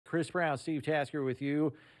Chris Brown, Steve Tasker with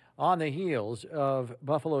you on the heels of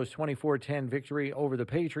Buffalo's 24-10 victory over the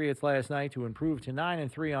Patriots last night to improve to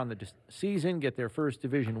 9-3 on the season, get their first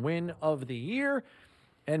division win of the year,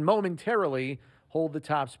 and momentarily hold the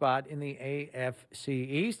top spot in the AFC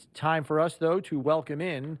East. Time for us, though, to welcome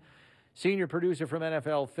in senior producer from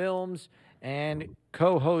NFL Films and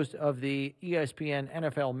co-host of the ESPN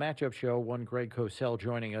NFL Matchup Show, one Greg Cosell,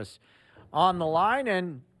 joining us on the line.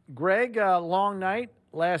 And Greg, long night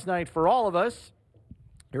last night for all of us.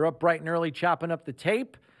 You're up bright and early chopping up the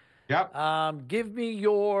tape. Yep. Give me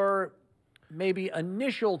your maybe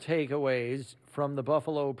initial takeaways from the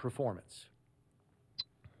Buffalo performance.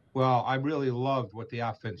 Well, I really loved what the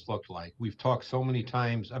offense looked like. We've talked so many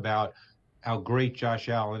times about how great Josh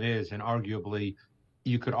Allen is, and arguably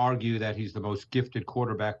you could argue that he's the most gifted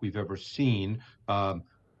quarterback we've ever seen.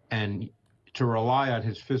 And to rely on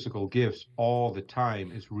his physical gifts all the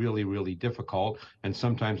time is really, really difficult. And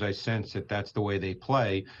sometimes I sense that that's the way they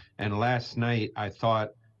play. And last night, I thought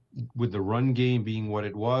with the run game being what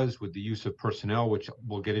it was, with the use of personnel, which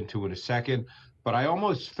we'll get into in a second, but I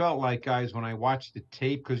almost felt like, guys, when I watched the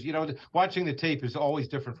tape, because, you know, watching the tape is always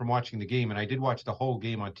different from watching the game. And I did watch the whole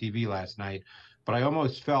game on TV last night, but I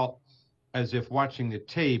almost felt as if watching the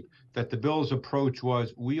tape that the Bills' approach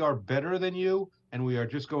was, we are better than you, and we are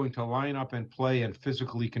just going to line up and play and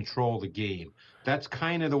physically control the game. That's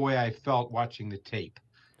kind of the way I felt watching the tape.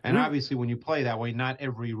 And obviously when you play that way, not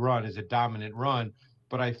every run is a dominant run,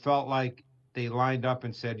 but I felt like they lined up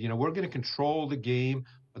and said, you know, we're going to control the game.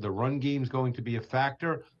 The run game's going to be a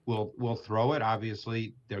factor. We'll throw it.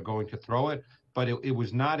 Obviously, they're going to throw it. But it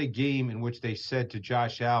was not a game in which they said to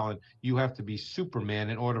Josh Allen, you have to be Superman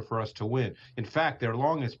in order for us to win. In fact, their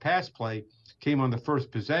longest pass play came on the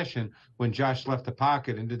first possession when Josh left the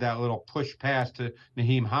pocket and did that little push pass to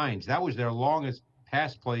Nyheim Hines. That was their longest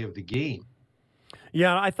pass play of the game.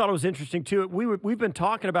 Yeah, I thought it was interesting, too. We've been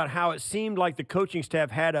talking about how it seemed like the coaching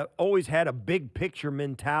staff always had a big picture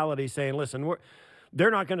mentality, saying, listen,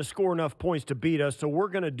 they're not going to score enough points to beat us, so we're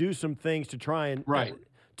going to do some things to try and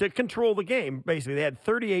to control the game. Basically, they had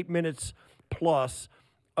 38 minutes plus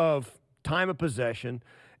of time of possession,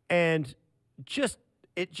 and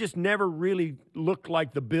it just never really looked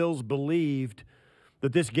like the Bills believed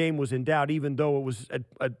that this game was in doubt, even though it was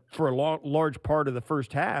for a large part of the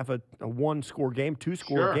first half a one-score game,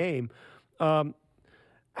 two-score game.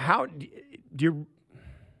 How do you?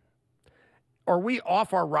 Are we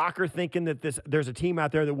off our rocker thinking that there's a team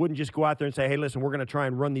out there that wouldn't just go out there and say, hey, listen, we're going to try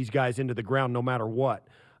and run these guys into the ground no matter what?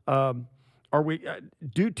 Do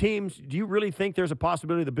you really think there's a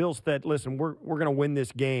possibility the Bills that, listen, we're going to win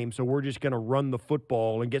this game, so we're just going to run the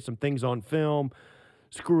football and get some things on film,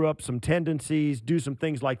 screw up some tendencies, do some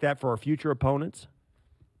things like that for our future opponents?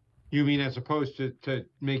 You mean as opposed to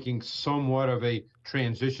making somewhat of a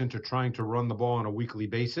transition to trying to run the ball on a weekly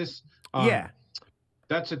basis? Yeah.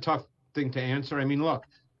 That's a tough thing to answer. I mean, look,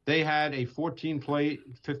 they had a 14-play,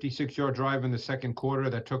 56-yard drive in the second quarter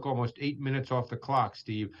that took almost 8 minutes off the clock,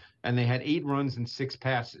 Steve, and they had 8 runs and 6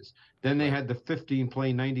 passes. Then they had the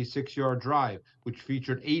 15-play, 96-yard drive, which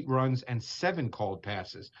featured 8 runs and 7 called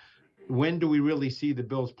passes. When do we really see the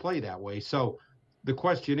Bills play that way? So the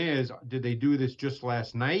question is, did they do this just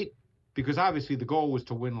last night? Because obviously the goal was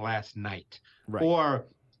to win last night. Right. Or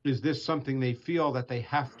is this something they feel that they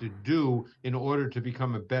have to do in order to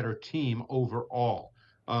become a better team overall?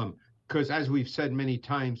 Because as we've said many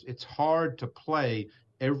times, it's hard to play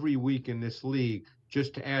every week in this league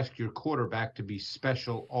just to ask your quarterback to be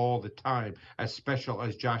special all the time, as special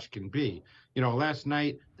as Josh can be. You know, last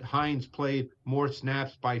night, Hines played more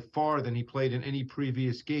snaps by far than he played in any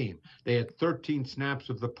previous game. They had 13 snaps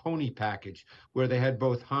of the pony package, where they had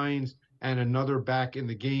both Hines and another back in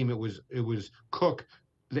the game. It was Cook.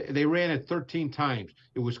 They ran it 13 times.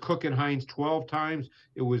 It was Cook and Hines 12 times.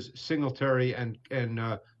 It was Singletary and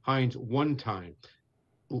Hines 1 time.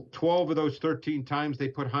 12 of those 13 times, they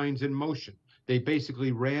put Hines in motion. They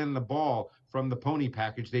basically ran the ball from the pony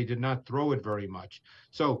package. They did not throw it very much.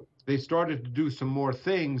 So they started to do some more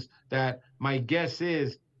things that my guess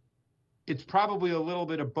is it's probably a little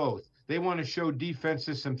bit of both. They want to show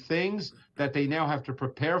defenses some things that they now have to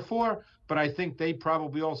prepare for, but I think they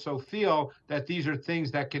probably also feel that these are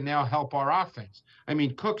things that can now help our offense. I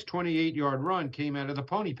mean, Cook's 28-yard run came out of the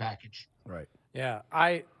pony package. Right. Yeah,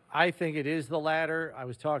 I think it is the latter. I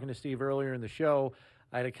was talking to Steve earlier in the show.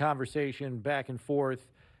 I had a conversation back and forth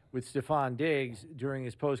with Stephon Diggs during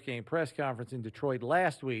his post-game press conference in Detroit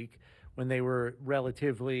last week when they were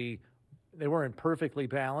they weren't perfectly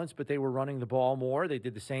balanced, but they were running the ball more. They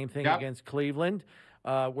did the same thing against Cleveland.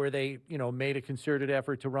 where they, made a concerted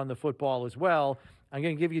effort to run the football as well. I'm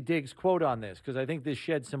going to give you Diggs' quote on this because I think this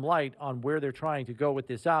sheds some light on where they're trying to go with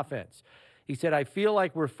this offense. He said, I feel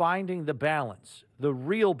like we're finding the balance, the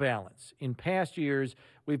real balance. In past years,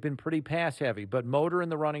 we've been pretty pass-heavy, but Motor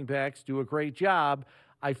and the running backs do a great job.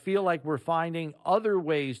 I feel like we're finding other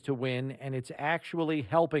ways to win, and it's actually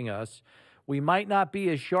helping us. We might not be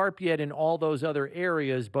as sharp yet in all those other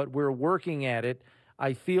areas, but we're working at it.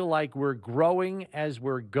 I feel like we're growing as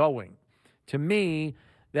we're going. To me,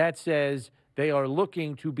 that says they are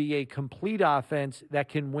looking to be a complete offense that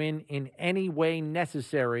can win in any way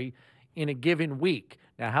necessary in a given week.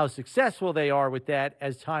 Now, how successful they are with that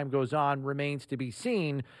as time goes on remains to be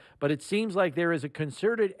seen, but it seems like there is a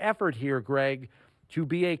concerted effort here, Greg, to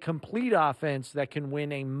be a complete offense that can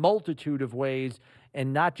win a multitude of ways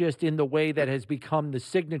and not just in the way that has become the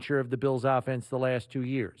signature of the Bills' offense the last 2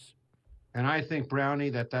 years. And I think, Brownie,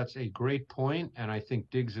 that's a great point, and I think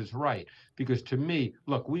Diggs is right. Because to me,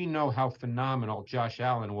 look, we know how phenomenal Josh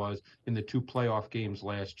Allen was in the 2 playoff games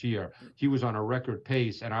last year. He was on a record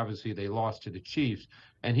pace, and obviously they lost to the Chiefs,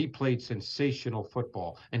 and he played sensational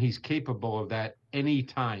football. And he's capable of that any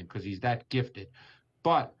time because he's that gifted.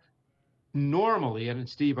 But normally, and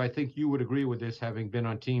Steve, I think you would agree with this, having been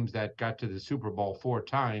on teams that got to the Super Bowl 4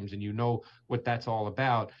 times, and you know what that's all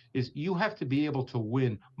about, is you have to be able to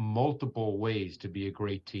win multiple ways to be a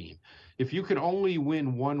great team. If you can only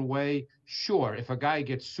win one way, sure, if a guy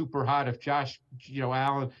gets super hot, if Josh,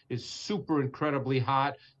 Allen is super incredibly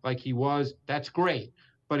hot like he was, that's great.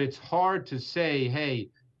 But it's hard to say, hey,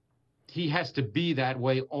 he has to be that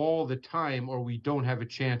way all the time or we don't have a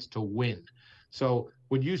chance to win. So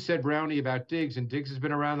when you said, Brownie, about Diggs, and Diggs has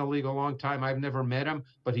been around the league a long time, I've never met him,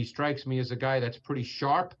 but he strikes me as a guy that's pretty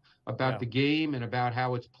sharp about the game and about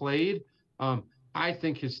how it's played. I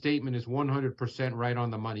think his statement is 100% right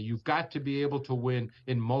on the money. You've got to be able to win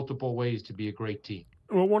in multiple ways to be a great team.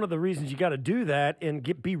 Well, one of the reasons you got to do that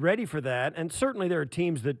and be ready for that, and certainly there are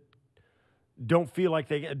teams that don't feel like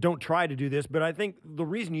they don't try to do this, but I think the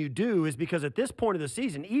reason you do is because at this point of the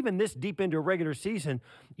season, even this deep into a regular season,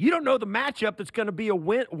 you don't know the matchup that's going to be a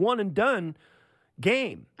one and done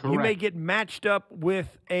game. Correct. You may get matched up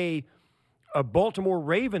with a Baltimore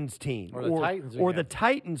Ravens team or the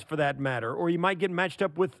Titans for that matter, or you might get matched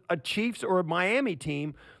up with a Chiefs or a Miami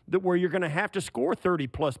team where you're going to have to score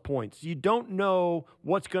 30-plus points. You don't know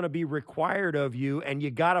what's going to be required of you, and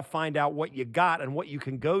you got to find out what you got and what you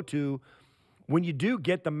can go to when you do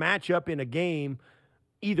get the matchup in a game,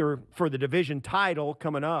 either for the division title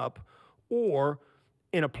coming up or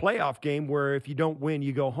in a playoff game where if you don't win,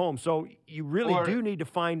 you go home. So you really do need to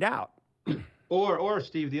find out. Or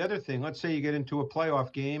Steve, the other thing, let's say you get into a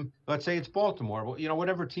playoff game, let's say it's Baltimore,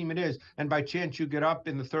 whatever team it is, and by chance you get up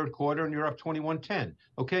in the third quarter and you're up 21-10,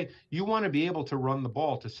 okay? You want to be able to run the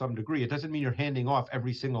ball to some degree. It doesn't mean you're handing off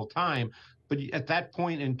every single time, but at that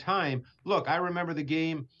point in time, look, I remember the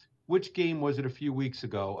game. Which game was it a few weeks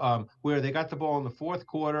ago where they got the ball in the fourth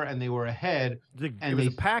quarter and they were ahead? It was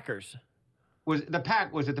the Packers. Was it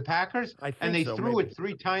the Packers? I think and they so, threw maybe. it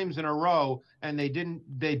 3 times in a row, and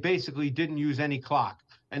they basically didn't use any clock.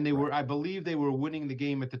 And I believe they were winning the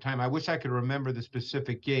game at the time. I wish I could remember the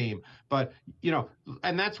specific game, but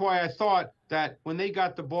and that's why I thought that when they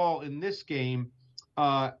got the ball in this game,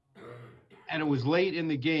 and it was late in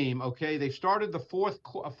the game, okay? They started the fourth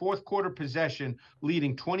quarter possession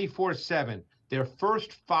leading 24-7. Their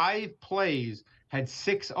first 5 plays had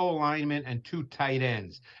 6 O-linemen and 2 tight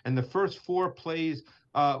ends. And the first 4 plays,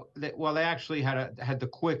 they actually had the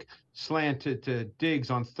quick slant to Diggs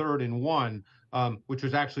on 3rd and 1, which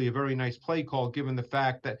was actually a very nice play call given the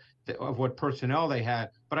fact that of what personnel they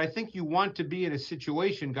had. But I think you want to be in a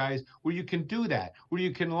situation, guys, where you can do that, where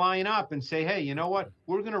you can line up and say, hey, you know what?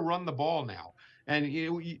 We're going to run the ball now. And,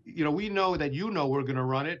 we know that we're going to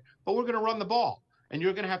run it, but we're going to run the ball. And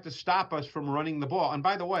you're going to have to stop us from running the ball. And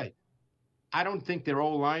by the way, I don't think their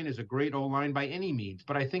O-line is a great O-line by any means,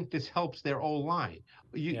 but I think this helps their O-line.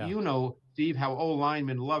 You know, Steve, how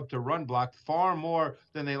O-linemen love to run block far more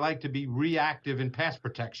than they like to be reactive in pass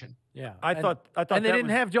protection. Yeah, I thought, and they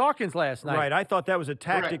didn't have Dawkins last night. Right, I thought that was a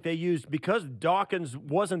tactic Correct. they used because Dawkins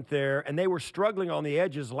wasn't there and they were struggling on the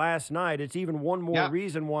edges last night. It's even one more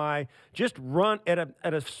reason why just run at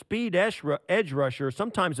a speed edge rusher.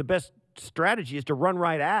 Sometimes the best strategy is to run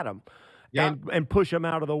right at them and push them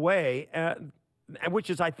out of the way, which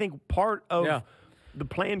is, I think, part of the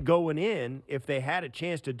plan going in. If they had a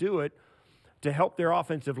chance to do it, to help their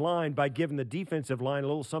offensive line by giving the defensive line a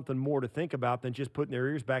little something more to think about than just putting their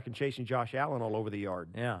ears back and chasing Josh Allen all over the yard.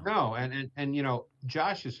 Yeah. No, and you know,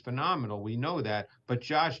 Josh is phenomenal. We know that, but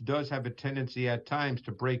Josh does have a tendency at times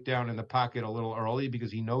to break down in the pocket a little early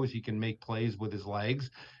because he knows he can make plays with his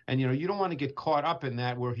legs. And you know, you don't want to get caught up in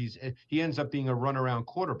that where he ends up being a runaround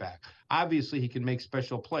quarterback. Obviously, he can make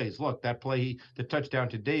special plays. Look, that play, the touchdown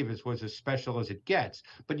to Davis, was as special as it gets.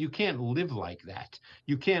 But you can't live like that.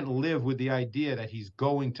 You can't live with the idea that he's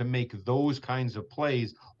going to make those kinds of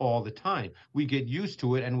plays all the time. We get used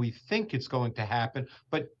to it and we think it's going to happen,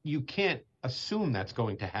 but you can't assume that's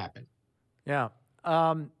going to happen. Yeah.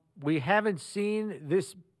 We haven't seen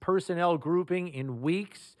this personnel grouping in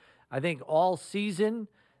weeks. I think all season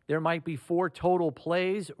there might be 4 total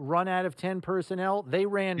plays run out of 10 personnel. They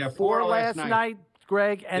ran 4 last night,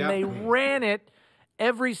 Greg, and they ran it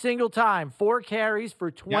every single time. 4 carries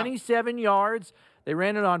for 27 yards. They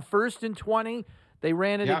ran it on 1st and 20. They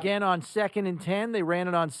ran it again on 2nd and 10. They ran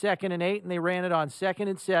it on 2nd and 8, and they ran it on 2nd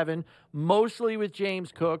and 7, mostly with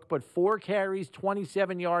James Cook, but 4 carries,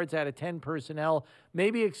 27 yards out of 10 personnel.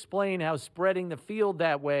 Maybe explain how spreading the field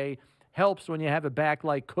that way helps when you have a back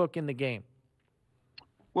like Cook in the game.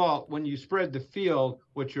 Well, when you spread the field,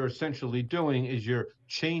 what you're essentially doing is you're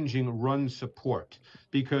changing run support,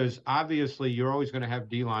 because obviously you're always going to have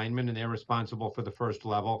D linemen and they're responsible for the first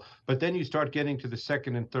level. But then you start getting to the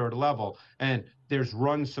 2nd and 3rd level, and there's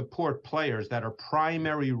run support players that are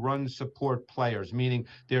primary run support players, meaning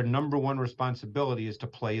their number one responsibility is to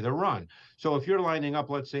play the run. So if you're lining up,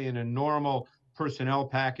 let's say in a normal personnel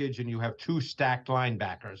package and you have 2 stacked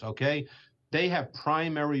linebackers, okay? They have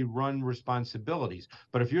primary run responsibilities.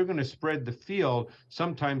 But if you're going to spread the field,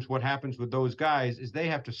 sometimes what happens with those guys is they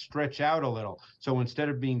have to stretch out a little. So instead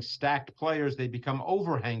of being stacked players, they become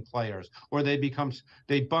overhang players, or they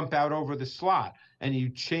bump out over the slot. And you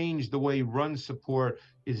change the way run support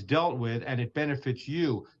is dealt with, and it benefits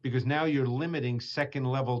you because now you're limiting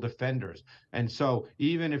 2nd-level defenders. And so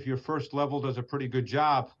even if your 1st level does a pretty good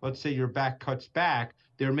job, let's say your back cuts back,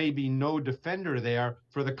 there may be no defender there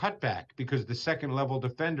for the cutback because the 2nd-level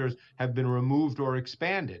defenders have been removed or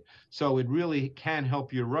expanded. So it really can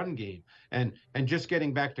help your run game. And just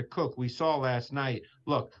getting back to Cook, we saw last night,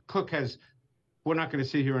 look, Cook has – we're not going to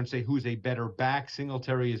sit here and say who's a better back.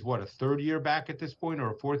 Singletary is, what, a 3rd-year back at this point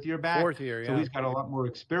or a 4th-year back? 4th year, yeah. So he's got a lot more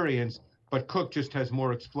experience, but Cook just has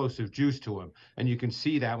more explosive juice to him, and you can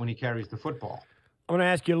see that when he carries the football. I'm going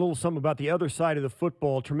to ask you a little something about the other side of the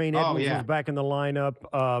football. Tremaine Edmonds was back in the lineup.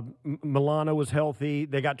 Milano was healthy.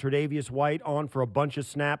 They got Tre'Davious White on for a bunch of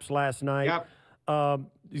snaps last night.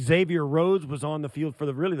 Xavier Rhodes was on the field for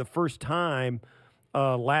the first time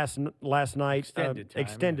last night.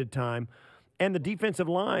 Extended time. And the defensive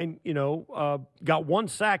line, got 1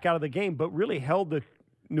 sack out of the game, but really held the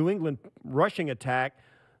New England rushing attack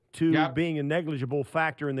to being a negligible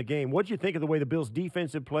factor in the game. What did you think of the way the Bills'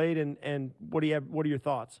 defense had played, and what are your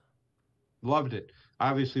thoughts? Loved it.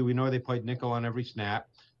 Obviously, we know they played nickel on every snap.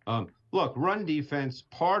 Look, run defense,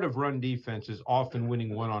 part of run defense is often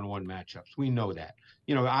winning one-on-one matchups. We know that.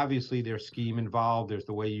 Obviously there's scheme involved. There's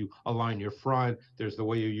the way you align your front. There's the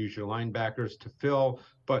way you use your linebackers to fill.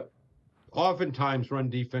 But oftentimes, run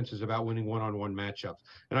defense is about winning one-on-one matchups.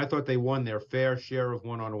 And I thought they won their fair share of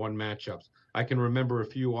one-on-one matchups. I can remember a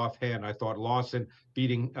few offhand. I thought Lawson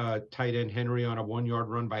beating tight end Henry on a 1-yard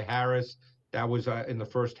run by Harris. That was in the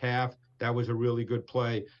first half. That was a really good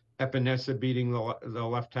play. Epinesa beating the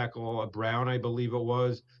left tackle Brown, I believe it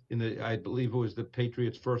was, I believe it was the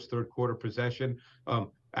Patriots' first 3rd quarter possession.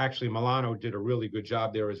 Actually, Milano did a really good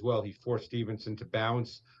job there as well. He forced Stevenson to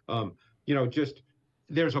bounce.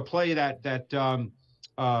 There's a play that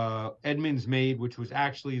Edmonds made, which was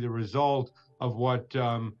actually the result of what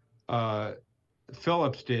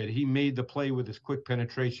Phillips did. He made the play with his quick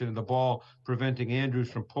penetration of the ball, preventing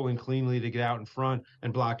Andrews from pulling cleanly to get out in front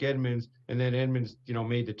and block Edmonds. And then Edmonds,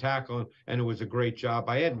 made the tackle, and it was a great job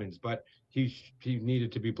by Edmonds. But he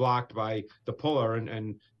needed to be blocked by the puller,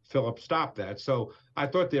 and Phillips stopped that. So I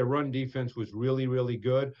thought their run defense was really, really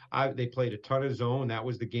good. They played a ton of zone. That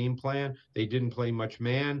was the game plan. They didn't play much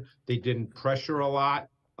man. They didn't pressure a lot.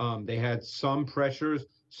 They had some pressures,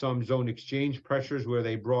 some zone exchange pressures where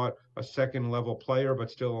they brought a 2nd-level player but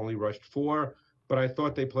still only rushed 4. But I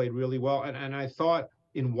thought they played really well. And I thought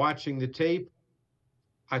in watching the tape,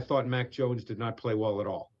 I thought Mac Jones did not play well at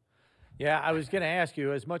all. Yeah, I was going to ask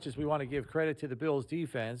you, as much as we want to give credit to the Bills'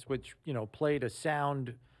 defense, which, played a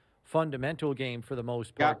sound fundamental game for the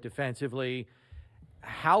most part defensively,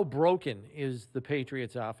 how broken is the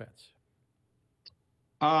Patriots' offense?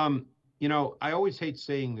 I always hate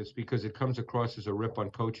saying this because it comes across as a rip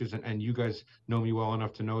on coaches, and you guys know me well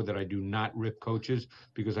enough to know that I do not rip coaches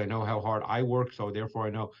because I know how hard I work, so therefore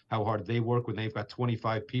I know how hard they work when they've got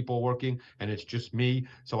 25 people working and it's just me.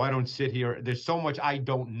 So I don't sit here. There's so much I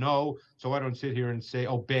don't know, so I don't sit here and say,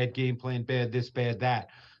 oh, bad game plan, bad this, bad that.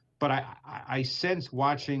 But I sense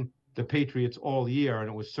watching the Patriots all year, and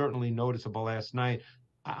it was certainly noticeable last night.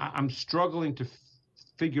 I'm struggling to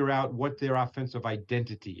figure out what their offensive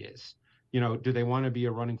identity is. Do they want to be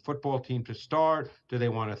a running football team to start? Do they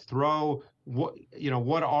want to throw?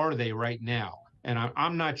 What are they right now? And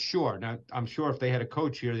I'm not sure. Now, I'm sure if they had a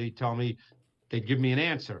coach here, they'd give me an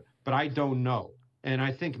answer, but I don't know. And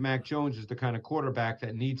I think Mac Jones is the kind of quarterback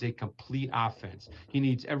that needs a complete offense. He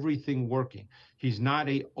needs everything working. He's not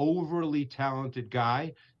a overly talented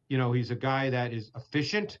guy. He's a guy that is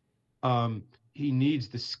efficient. He needs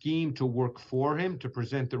the scheme to work for him to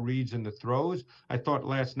present the reads and the throws. I thought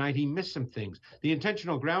last night he missed some things. The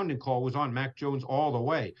intentional grounding call was on Mac Jones all the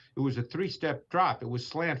way. It was a 3-step drop. It was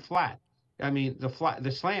slant flat. I mean,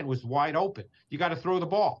 the slant was wide open. You got to throw the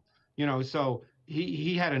ball. So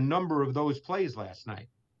he had a number of those plays last night.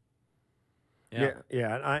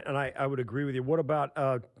 Yeah, and I would agree with you. What about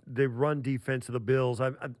the run defense of the Bills?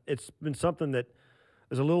 It's been something that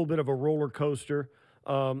is a little bit of a roller coaster.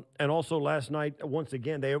 And also last night, once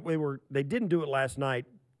again, they didn't do it last night,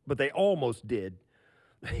 but they almost did.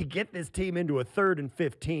 They get this team into a 3rd and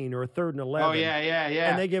 15 or a 3rd and 11. Oh, yeah.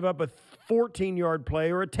 And they give up a 14-yard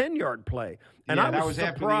play or a 10-yard play. And I was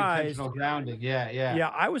surprised. After the intentional grounding.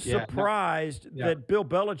 Yeah, I was surprised that Bill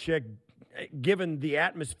Belichick, given the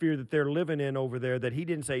atmosphere that they're living in over there, that he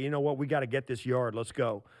didn't say, you know what, we got to get this yard. Let's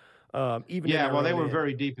go. They were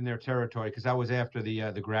very deep in their territory because that was after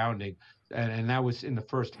the grounding. And that was in the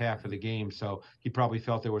first half of the game, so he probably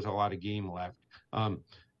felt there was a lot of game left.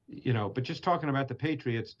 But just talking about the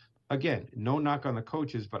Patriots, again, no knock on the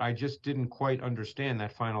coaches, but I just didn't quite understand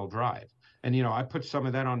that final drive. And, I put some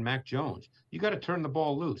of that on Mac Jones. You got to turn the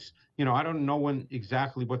ball loose. I don't know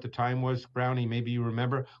exactly what the time was, Brownie. Maybe you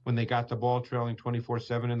remember when they got the ball trailing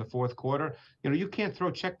 24-7 in the fourth quarter. You can't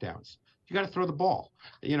throw checkdowns. You got to throw the ball,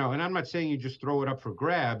 and I'm not saying you just throw it up for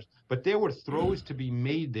grabs, but there were throws to be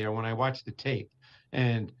made there when I watched the tape.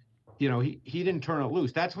 And, he didn't turn it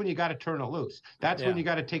loose. That's when you got to turn it loose. That's when you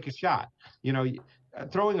got to take a shot.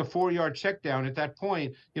 Throwing a 4-yard check down at that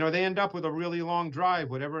point, they end up with a really long drive,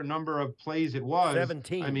 whatever number of plays it was.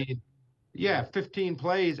 17. I mean, 15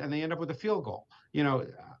 plays, and they end up with a field goal.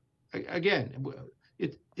 Again,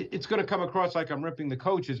 it's going to come across like I'm ripping the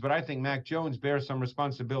coaches, but I think Mac Jones bears some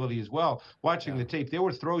responsibility as well. Watching the tape, there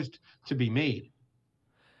were throws to be made.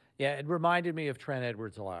 Yeah, it reminded me of Trent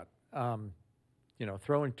Edwards a lot.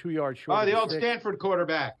 Throwing 2 yards short. Oh, the old Stanford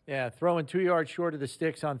quarterback. Yeah, throwing 2 yards short of the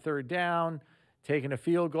sticks on 3rd down, taking a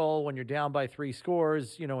field goal when you're down by 3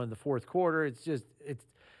 scores, in the fourth quarter. It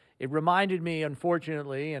reminded me,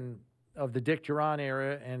 unfortunately, of the Dick Duran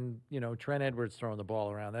era and, Trent Edwards throwing the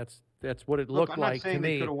ball around. That's what it looked like to me. I'm not saying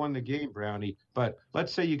they could have won the game, Brownie, but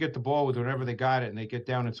let's say you get the ball with whenever they got it and they get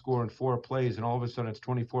down and score in 4 plays and all of a sudden it's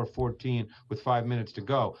 24-14 with 5 minutes to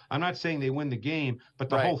go. I'm not saying they win the game, but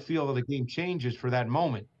the whole feel of the game changes for that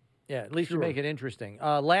moment. Yeah, at least you make it interesting.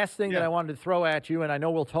 Last thing that I wanted to throw at you, and I know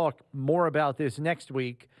we'll talk more about this next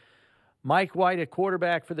week, Mike White at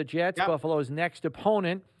quarterback for the Jets, Buffalo's next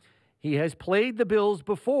opponent. He has played the Bills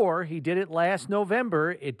before. He did it last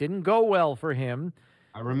November. It didn't go well for him.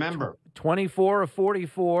 I remember. 24 of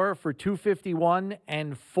 44 for 251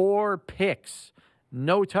 and 4 picks.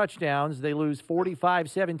 No touchdowns. They lose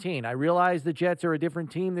 45-17. I realize the Jets are a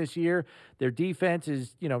different team this year. Their defense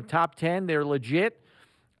is, top 10. They're legit.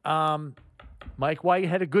 Mike White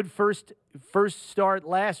had a good first start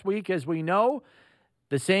last week, as we know.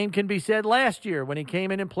 The same can be said last year when he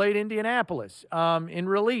came in and played Indianapolis in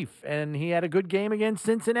relief, and he had a good game against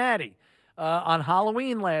Cincinnati on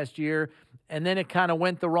Halloween last year, and then it kind of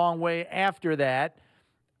went the wrong way after that.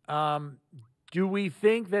 Do we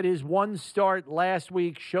think that his one start last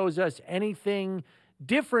week shows us anything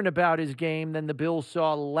different about his game than the Bills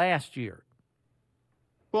saw last year?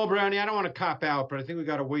 Well, Brownie, I don't want to cop out, but I think we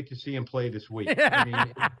got to wait to see him play this week. I mean,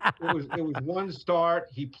 it was one start.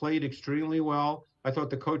 He played extremely well. I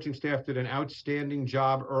thought the coaching staff did an outstanding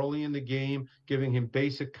job early in the game, giving him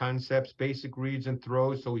basic concepts, basic reads and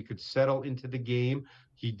throws so he could settle into the game.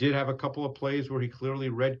 He did have a couple of plays where he clearly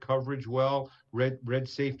read coverage well, read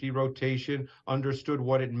safety rotation, understood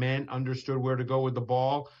what it meant, understood where to go with the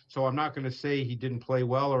ball. So I'm not going to say he didn't play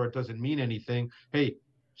well or it doesn't mean anything. Hey,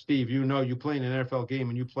 Steve, you play in an NFL game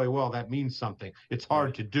and you play well, that means something. It's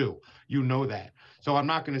hard to do. You know that. So I'm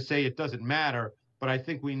not going to say it doesn't matter. but I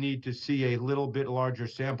think we need to see a little bit larger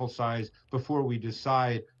sample size before we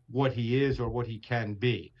decide what he is or what he can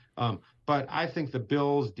be. But I think the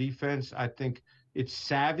Bills defense, I think it's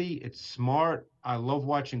savvy, it's smart. I love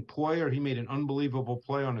watching Poyer. He made an unbelievable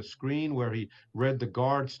play on a screen where he read the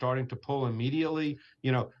guard starting to pull immediately.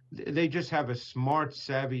 They just have a smart,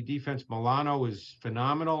 savvy defense. Milano is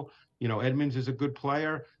phenomenal. Edmonds is a good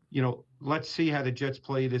player. Let's see how the Jets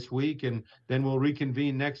play this week, and then we'll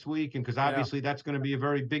reconvene next week. And because obviously that's going to be a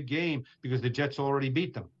very big game because the Jets already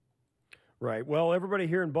beat them. Right. Well, everybody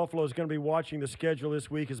here in Buffalo is going to be watching the schedule this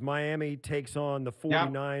week as Miami takes on the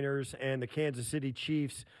 49ers and the Kansas City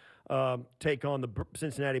Chiefs take on the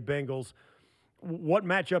Cincinnati Bengals. What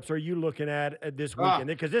matchups are you looking at this weekend?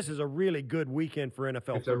 Because this is a really good weekend for NFL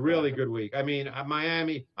football. It's a really good week. I mean,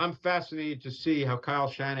 Miami, I'm fascinated to see how Kyle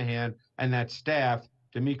Shanahan and that staff,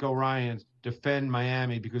 D'Amico Ryans, defend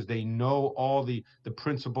Miami because they know all the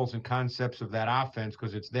principles and concepts of that offense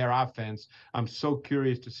because it's their offense. I'm so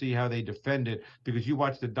curious to see how they defend it because you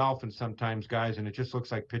watch the Dolphins sometimes, guys, and it just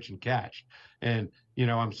looks like pitch and catch. And,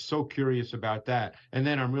 I'm so curious about that. And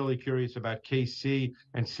then I'm really curious about KC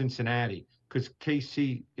and Cincinnati because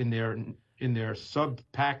KC in their sub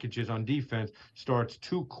packages on defense starts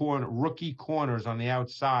two rookie corners on the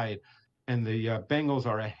outside. And the Bengals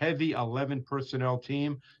are a heavy 11 personnel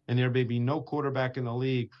team, and there may be no quarterback in the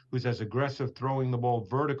league who's as aggressive throwing the ball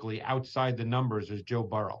vertically outside the numbers as Joe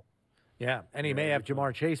Burrow. Yeah, and he may have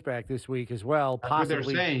Jamar Chase back this week as well. That's what they're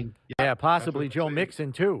saying. Yeah, possibly Joe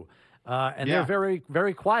Mixon too. They're very,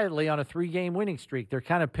 very quietly on a 3-game winning streak. They're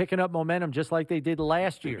kind of picking up momentum just like they did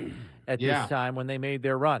last year at this time when they made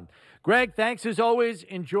their run. Greg, thanks as always.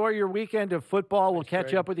 Enjoy your weekend of football. We'll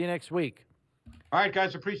catch up with you next week. All right,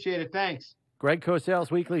 guys, appreciate it. Thanks. Greg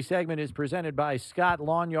Cosell's weekly segment is presented by Scott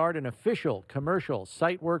Lawn Yard, an official commercial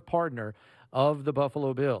site work partner of the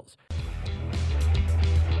Buffalo Bills.